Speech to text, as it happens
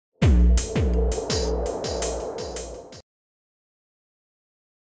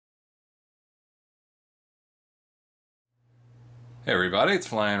Hey everybody, it's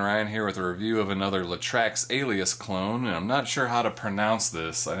Flyin Ryan here with a review of another LaTrax Alias clone, and I'm not sure how to pronounce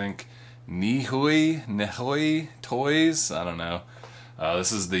this. I think Nihui Toys? I don't know.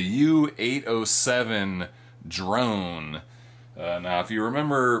 This is the U807 drone. Now, if you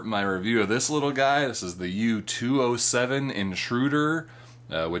remember my review of this little guy, this is the U207 Intruder,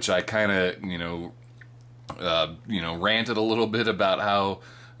 which I kind of, ranted a little bit about how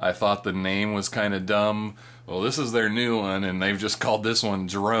I thought the name was kind of dumb. Well, this is their new one, and they've just called this one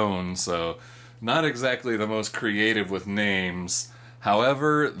Drone, so not exactly the most creative with names.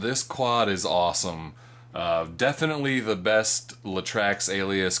 However, this quad is awesome. Definitely the best LaTrax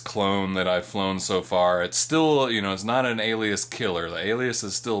Alias clone that I've flown so far. It's still, it's not an Alias killer. The Alias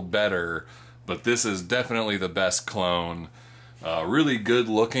is still better, but this is definitely the best clone. Really good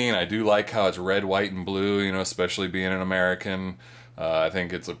looking. I do like how it's red, white, and blue, especially being an American. I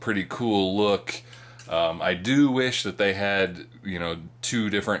think it's a pretty cool look. I do wish that they had, two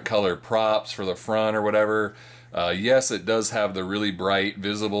different color props for the front or whatever. Yes, it does have the really bright,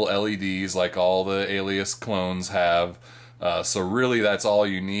 visible LEDs like all the Alias clones have. So really that's all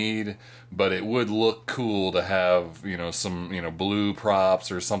you need, but it would look cool to have, some, blue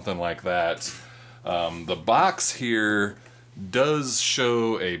props or something like that. The box here does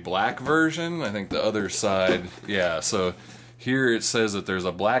show a black version. I think the other side, yeah, so here it says that there's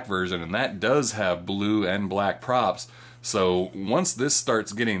a black version, and that does have blue and black props. So once this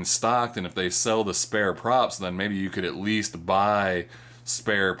starts getting stocked, and if they sell the spare props, then maybe you could at least buy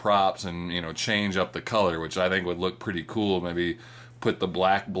spare props and, change up the color, which I think would look pretty cool. Maybe put the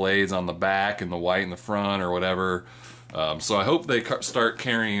black blades on the back and the white in the front or whatever. So I hope they start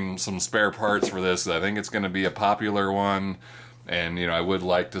carrying some spare parts for this. I think it's going to be a popular one, and I would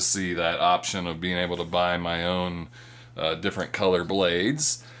like to see that option of being able to buy my own different color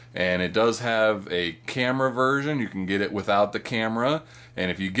blades. And it does have a camera version. You can get it without the camera, and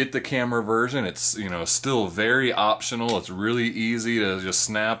if you get the camera version, it's still very optional. It's really easy to just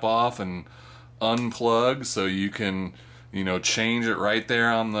snap off and unplug, so you can change it right there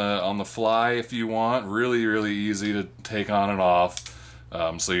on the fly if you want. Really easy to take on and off.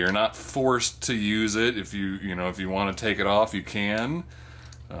 So you're not forced to use it. If you want to take it off, you can.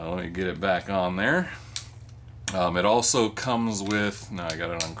 Let me get it back on there. It also comes with, no, I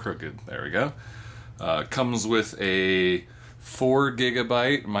got it on crooked, there we go. Comes with a 4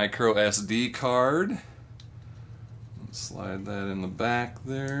 GB micro SD card. Slide that in the back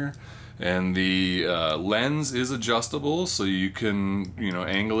there. And the lens is adjustable, so you can,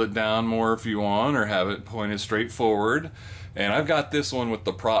 angle it down more if you want, or have it pointed straight forward. And I've got this one with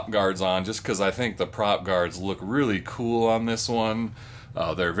the prop guards on, just because I think the prop guards look really cool on this one.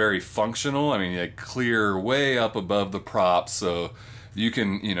 They're very functional. I mean, they clear way up above the props, so you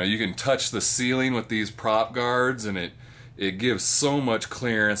can touch the ceiling with these prop guards, and it gives so much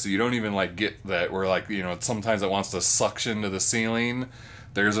clearance that you don't even get that where sometimes it wants to suction to the ceiling.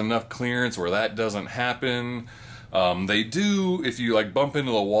 There's enough clearance where that doesn't happen. They do, if you bump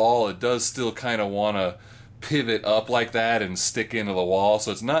into the wall, it does still kind of want to pivot up like that and stick into the wall,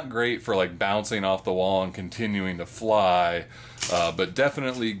 so it's not great for bouncing off the wall and continuing to fly, but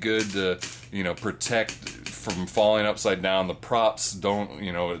definitely good to protect from falling upside down. The props don't,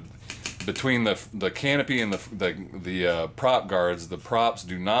 between the canopy and the prop guards, the props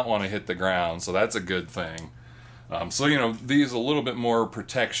do not want to hit the ground, so that's a good thing. So these a little bit more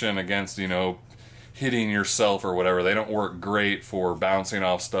protection against hitting yourself or whatever. They don't work great for bouncing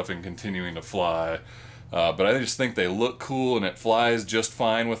off stuff and continuing to fly. But I just think they look cool, and it flies just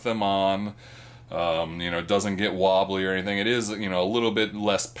fine with them on. It doesn't get wobbly or anything. It is, a little bit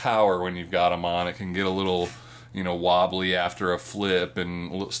less power when you've got them on. It can get a little, wobbly after a flip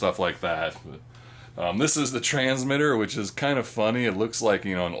and stuff like that. But, this is the transmitter, which is kind of funny. It looks like,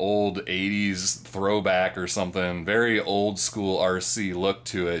 an old 80s throwback or something. Very old school RC look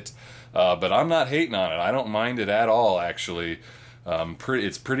to it. But I'm not hating on it. I don't mind it at all, actually.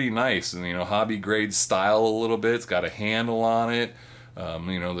 It's pretty nice, and hobby grade style a little bit. It's got a handle on it.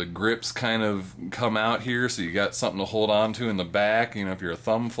 The grips kind of come out here, so you got something to hold on to in the back. If you're a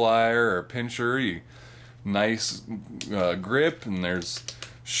thumb flyer or a pincher, nice grip. And there's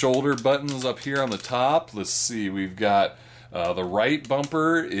shoulder buttons up here on the top. Let's see, we've got the right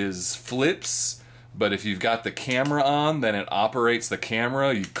bumper is flips, but if you've got the camera on, then it operates the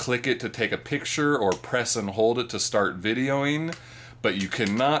camera. You click it to take a picture or press and hold it to start videoing, but you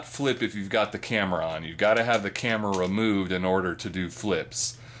cannot flip if you've got the camera on. You've got to have the camera removed in order to do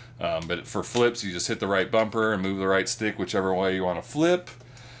flips. But for flips, you just hit the right bumper and move the right stick whichever way you want to flip.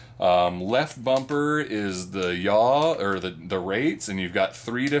 Left bumper is the yaw, or the rates, and you've got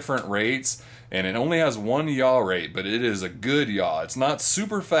 3 different rates. and it only has 1 yaw rate, but it is a good yaw. It's not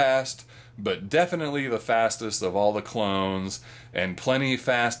super fast, but definitely the fastest of all the clones, and plenty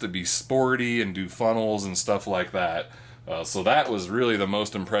fast to be sporty and do funnels and stuff like that. So that was really the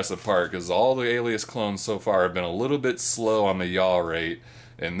most impressive part, because all the Alias clones so far have been a little bit slow on the yaw rate,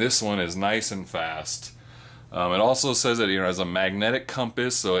 and this one is nice and fast. It also says that, has a magnetic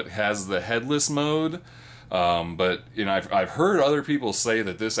compass, so it has the headless mode. But I've heard other people say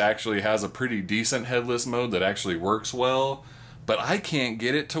that this actually has a pretty decent headless mode that actually works well, but I can't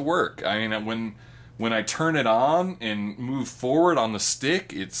get it to work. I mean, when I turn it on and move forward on the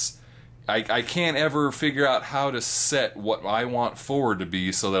stick, I can't ever figure out how to set what I want forward to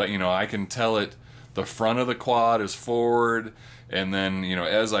be so that I can tell it the front of the quad is forward, and then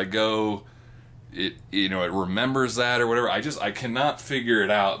as I go, it remembers that or whatever. I cannot figure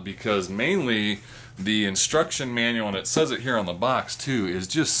it out, because mainly the instruction manual, and it says it here on the box too, is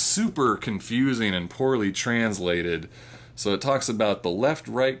just super confusing and poorly translated. So it talks about the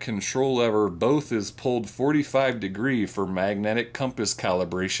left-right control lever both is pulled 45° for magnetic compass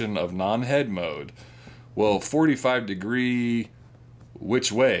calibration of non-head mode. Well, 45°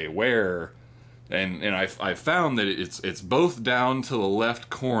 which way? Where? And I found that it's both down to the left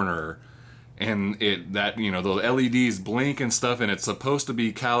corner, and the LEDs blink and stuff, and it's supposed to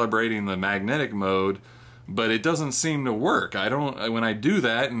be calibrating the magnetic mode, but it doesn't seem to work. When I do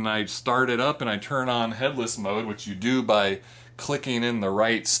that and I start it up and I turn on headless mode, which you do by clicking in the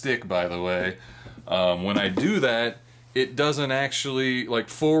right stick, by the way, when I do that, it doesn't actually,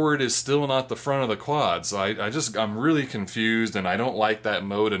 forward is still not the front of the quad. So I'm really confused, and I don't like that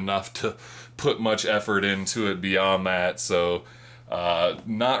mode enough to put much effort into it beyond that. So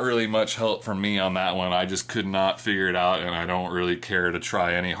not really much help from me on that one. I just could not figure it out, and I don't really care to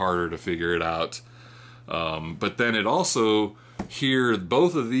try any harder to figure it out. But then it also, here,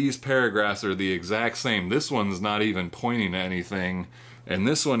 both of these paragraphs are the exact same. This one's not even pointing to anything, and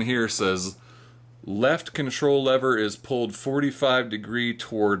this one here says left control lever is pulled 45°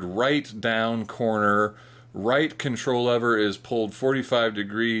 toward right down corner. Right control lever is pulled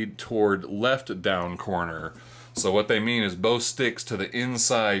 45° toward left down corner. So what they mean is both sticks to the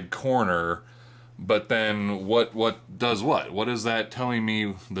inside corner, but then what does what? What is that telling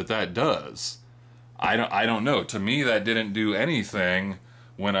me that does? I don't know. To me, that didn't do anything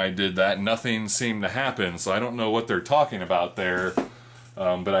when I did that. Nothing seemed to happen, so I don't know what they're talking about there.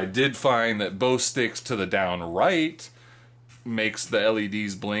 But I did find that both sticks to the down right makes the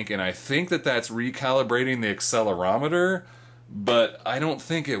LEDs blink, and I think that's recalibrating the accelerometer, but I don't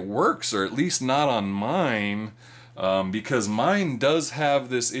think it works, or at least not on mine, because mine does have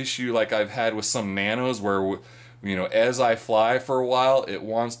this issue like I've had with some nanos where, as I fly for a while, it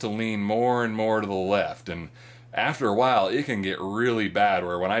wants to lean more and more to the left, and after a while it can get really bad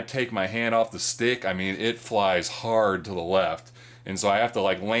where when I take my hand off the stick, it flies hard to the left. And so I have to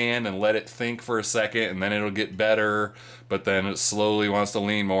land and let it think for a second, and then it'll get better, but then it slowly wants to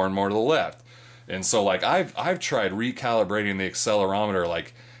lean more and more to the left. And so I've tried recalibrating the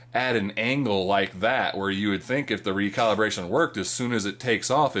accelerometer at an angle like that, where you would think if the recalibration worked, as soon as it takes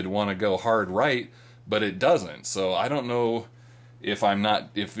off it'd want to go hard right, but it doesn't. So I don't know if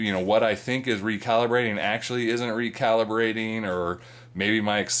what I think is recalibrating actually isn't recalibrating, or maybe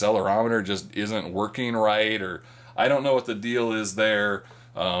my accelerometer just isn't working right, or I don't know what the deal is there,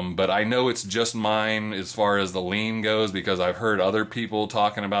 but I know it's just mine as far as the lean goes, because I've heard other people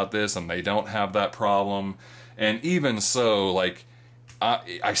talking about this and they don't have that problem. And even so,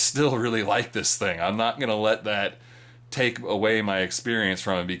 I still really like this thing. I'm not going to let that take away my experience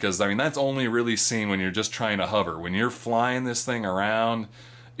from it, because that's only really seen when you're just trying to hover. When you're flying this thing around,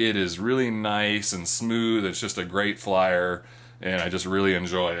 it is really nice and smooth. It's just a great flyer, and I just really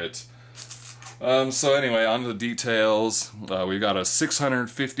enjoy it. So anyway, on to the details. We've got a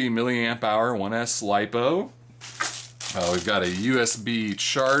 650 milliamp hour 1S LiPo. We've got a USB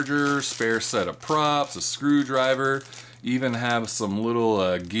charger, spare set of props, a screwdriver, even have some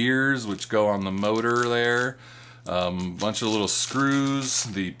little gears which go on the motor there. Bunch of little screws.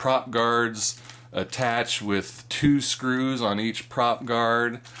 The prop guards attach with 2 screws on each prop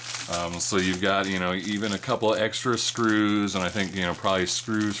guard. So you've got, even a couple of extra screws, and I think, probably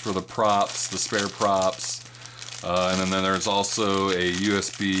screws for the props, the spare props. And then there's also a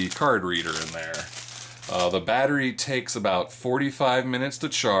USB card reader in there. The battery takes about 45 minutes to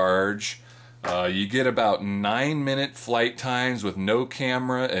charge. You get about 9-minute flight times with no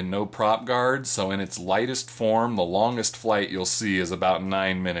camera and no prop guards. So in its lightest form, the longest flight you'll see is about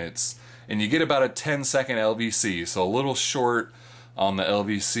 9 minutes. And you get about a 10-second LVC, so a little short on the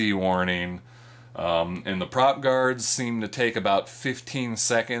LVC warning. And the prop guards seem to take about 15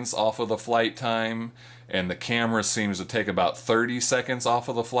 seconds off of the flight time, and the camera seems to take about 30 seconds off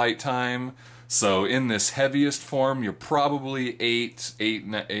of the flight time. So in this heaviest form, you're probably 8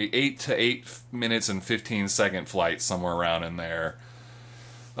 to 8 minutes and 15-second flight, somewhere around in there.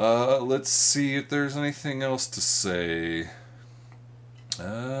 Let's see if there's anything else to say.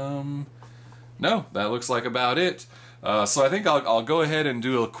 No, that looks like about it. So I think I'll go ahead and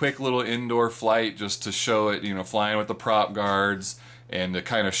do a quick little indoor flight just to show it, you know, flying with the prop guards and to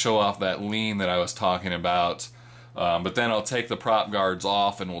kind of show off that lean that I was talking about. But then I'll take the prop guards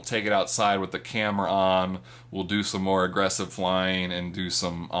off and we'll take it outside with the camera on. We'll do some more aggressive flying and do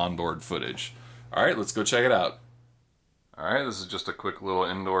some onboard footage. Alright, let's go check it out. Alright, this is just a quick little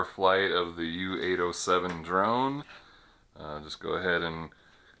indoor flight of the U807 drone. Just go ahead and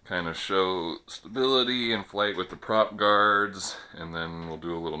kind of show stability and flight with the prop guards, and then we'll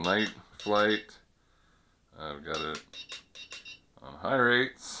do a little night flight. I've got it on high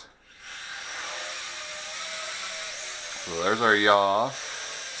rates. So there's our yaw.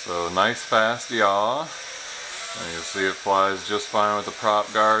 So nice fast yaw. And you'll see it flies just fine with the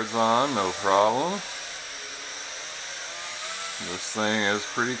prop guards on, no problem. This thing is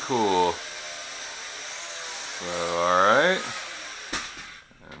pretty cool. So alright.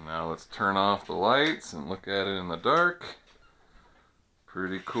 And now let's turn off the lights and look at it in the dark.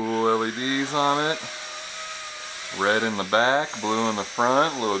 Pretty cool LEDs on it. Red in the back, blue in the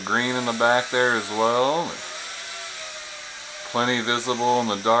front, a little green in the back there as well. Plenty visible in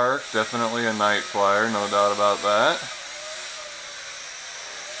the dark, definitely a night flyer, no doubt about that.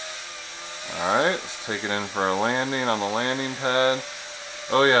 Alright, let's take it in for a landing on the landing pad.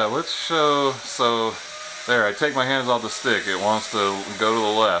 Oh yeah, let's show, so there, I take my hands off the stick, it wants to go to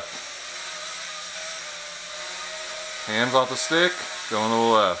the left. Hands off the stick, going to the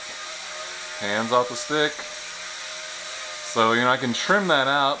left. Hands off the stick. So, you know, I can trim that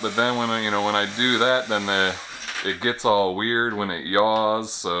out, but then when I do that, then it gets all weird when it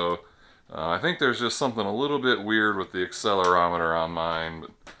yaws, so I think there's just something a little bit weird with the accelerometer on mine,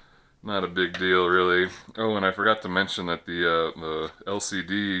 but not a big deal really. Oh, and I forgot to mention that the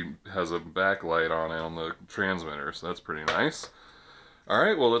LCD has a backlight on it on the transmitter, so that's pretty nice.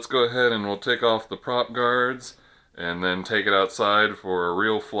 Alright, well let's go ahead and we'll take off the prop guards and then take it outside for a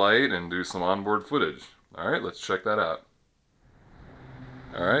real flight and do some onboard footage. Alright, let's check that out.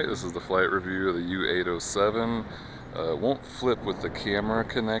 Alright, this is the flight review of the U807. It won't flip with the camera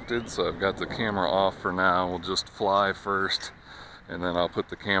connected, so I've got the camera off for now. We'll just fly first, and then I'll put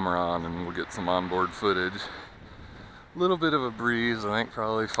the camera on and we'll get some onboard footage. A little bit of a breeze, I think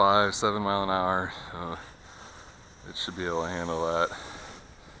probably 5-7 miles an hour. It should be able to handle that.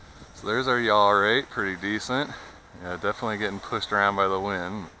 So there's our yaw rate, pretty decent. Yeah, definitely getting pushed around by the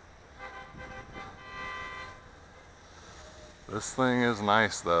wind. This thing is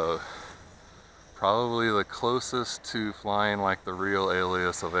nice though. Probably the closest to flying like the real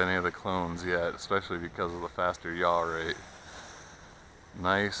Alias of any of the clones yet, especially because of the faster yaw rate.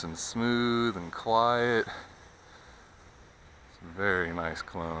 Nice and smooth and quiet. It's a very nice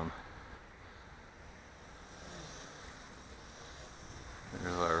clone.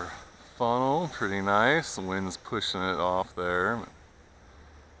 There's our funnel, pretty nice. The wind's pushing it off there.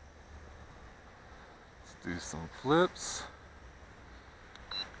 Let's do some flips.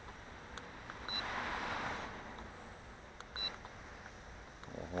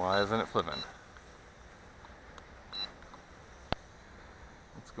 Why isn't it flipping?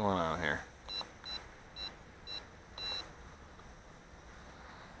 What's going on here?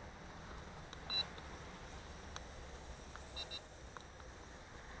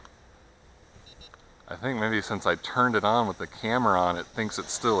 I think maybe since I turned it on with the camera on, it thinks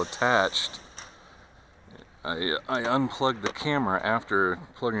it's still attached. I unplugged the camera after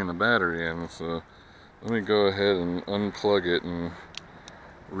plugging the battery in, so let me go ahead and unplug it and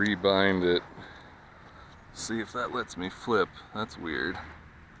rebind it. See if that lets me flip. That's weird.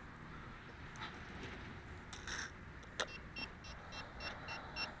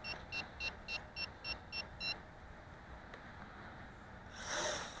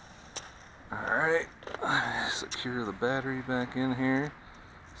 Alright, secure the battery back in here.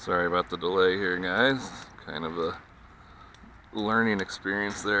 Sorry about the delay here, guys. Kind of a learning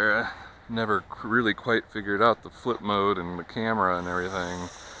experience there. I never really quite figured out the flip mode and the camera and everything.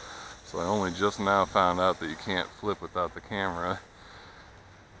 So I only just now found out that you can't flip without the camera.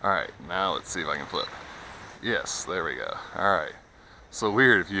 Alright, now let's see if I can flip. Yes, there we go. Alright. So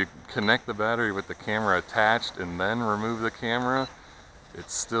weird, if you connect the battery with the camera attached and then remove the camera, it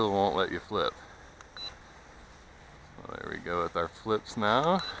still won't let you flip. So there we go with our flips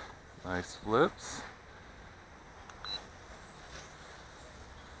now. Nice flips.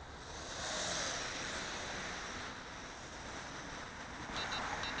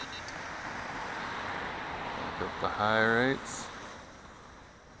 Back up the high rates.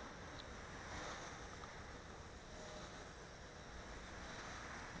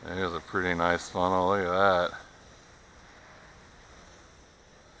 There's a pretty nice funnel, look at that.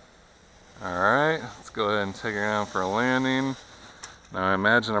 Alright, let's go ahead and take it down for a landing. Now I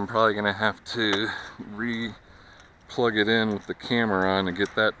imagine I'm probably going to have to plug it in with the camera on to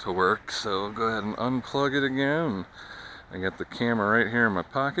get that to work. So I'll go ahead and unplug it again. I got the camera right here in my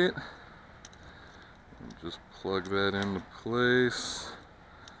pocket. Just plug that into place.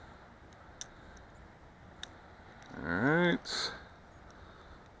 Alright.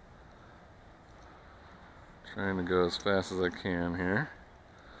 Trying to go as fast as I can here.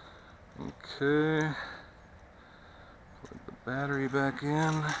 Okay. Plug the battery back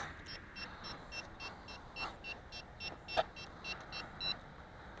in.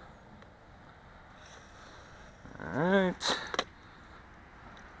 Alright.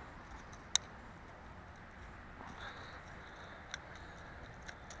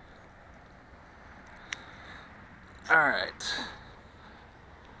 Alright.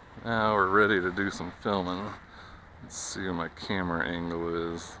 Now we're ready to do some filming. Let's see what my camera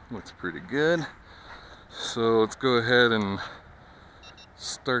angle is. Looks pretty good. So let's go ahead and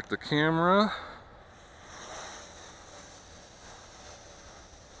start the camera.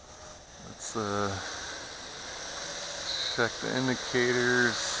 Let's check the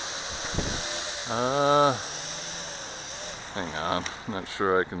indicators. Hang on, I'm not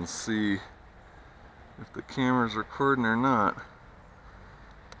sure I can see if the camera's recording or not.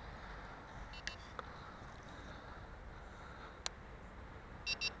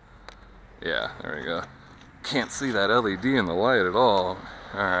 Yeah, there we go. Can't see that LED in the light at all.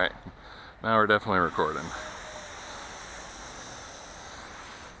 Alright, now we're definitely recording.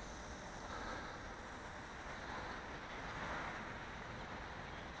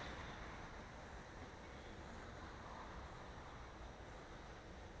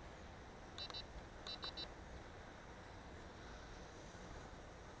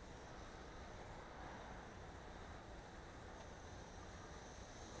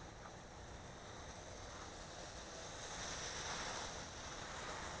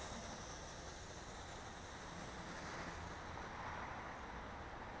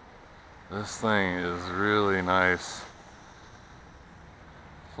 This thing is really nice.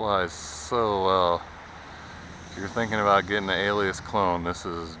 Flies so well. If you're thinking about getting an Alias clone, this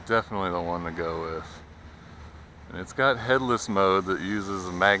is definitely the one to go with. And it's got headless mode that uses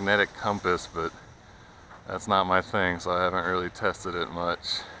a magnetic compass, but that's not my thing, so I haven't really tested it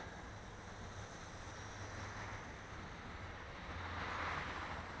much.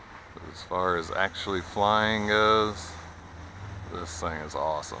 But as far as actually flying goes, this thing is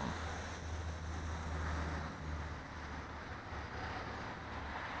awesome.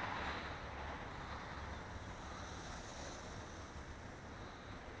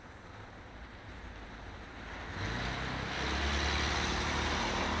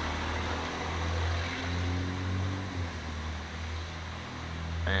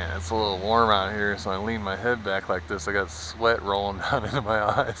 Man, it's a little warm out here, so I lean my head back like this. I got sweat rolling down into my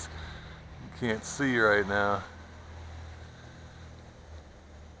eyes. You can't see right now.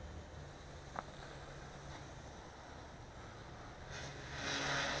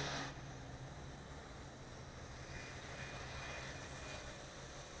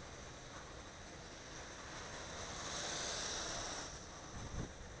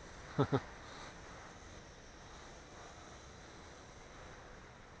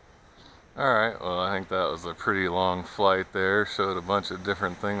 Alright, well I think that was a pretty long flight there. Showed a bunch of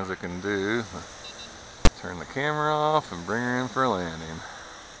different things it can do. Turn the camera off and bring her in for a landing.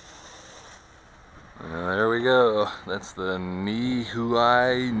 There we go. That's the Nihui,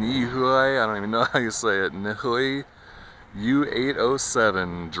 I don't even know how you say it, Nihui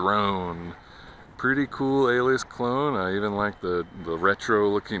U807 drone. Pretty cool Alias clone. I even like the retro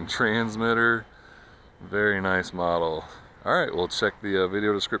looking transmitter. Very nice model. Alright, well check the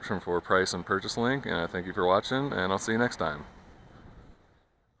video description for price and purchase link, and I thank you for watching, and I'll see you next time.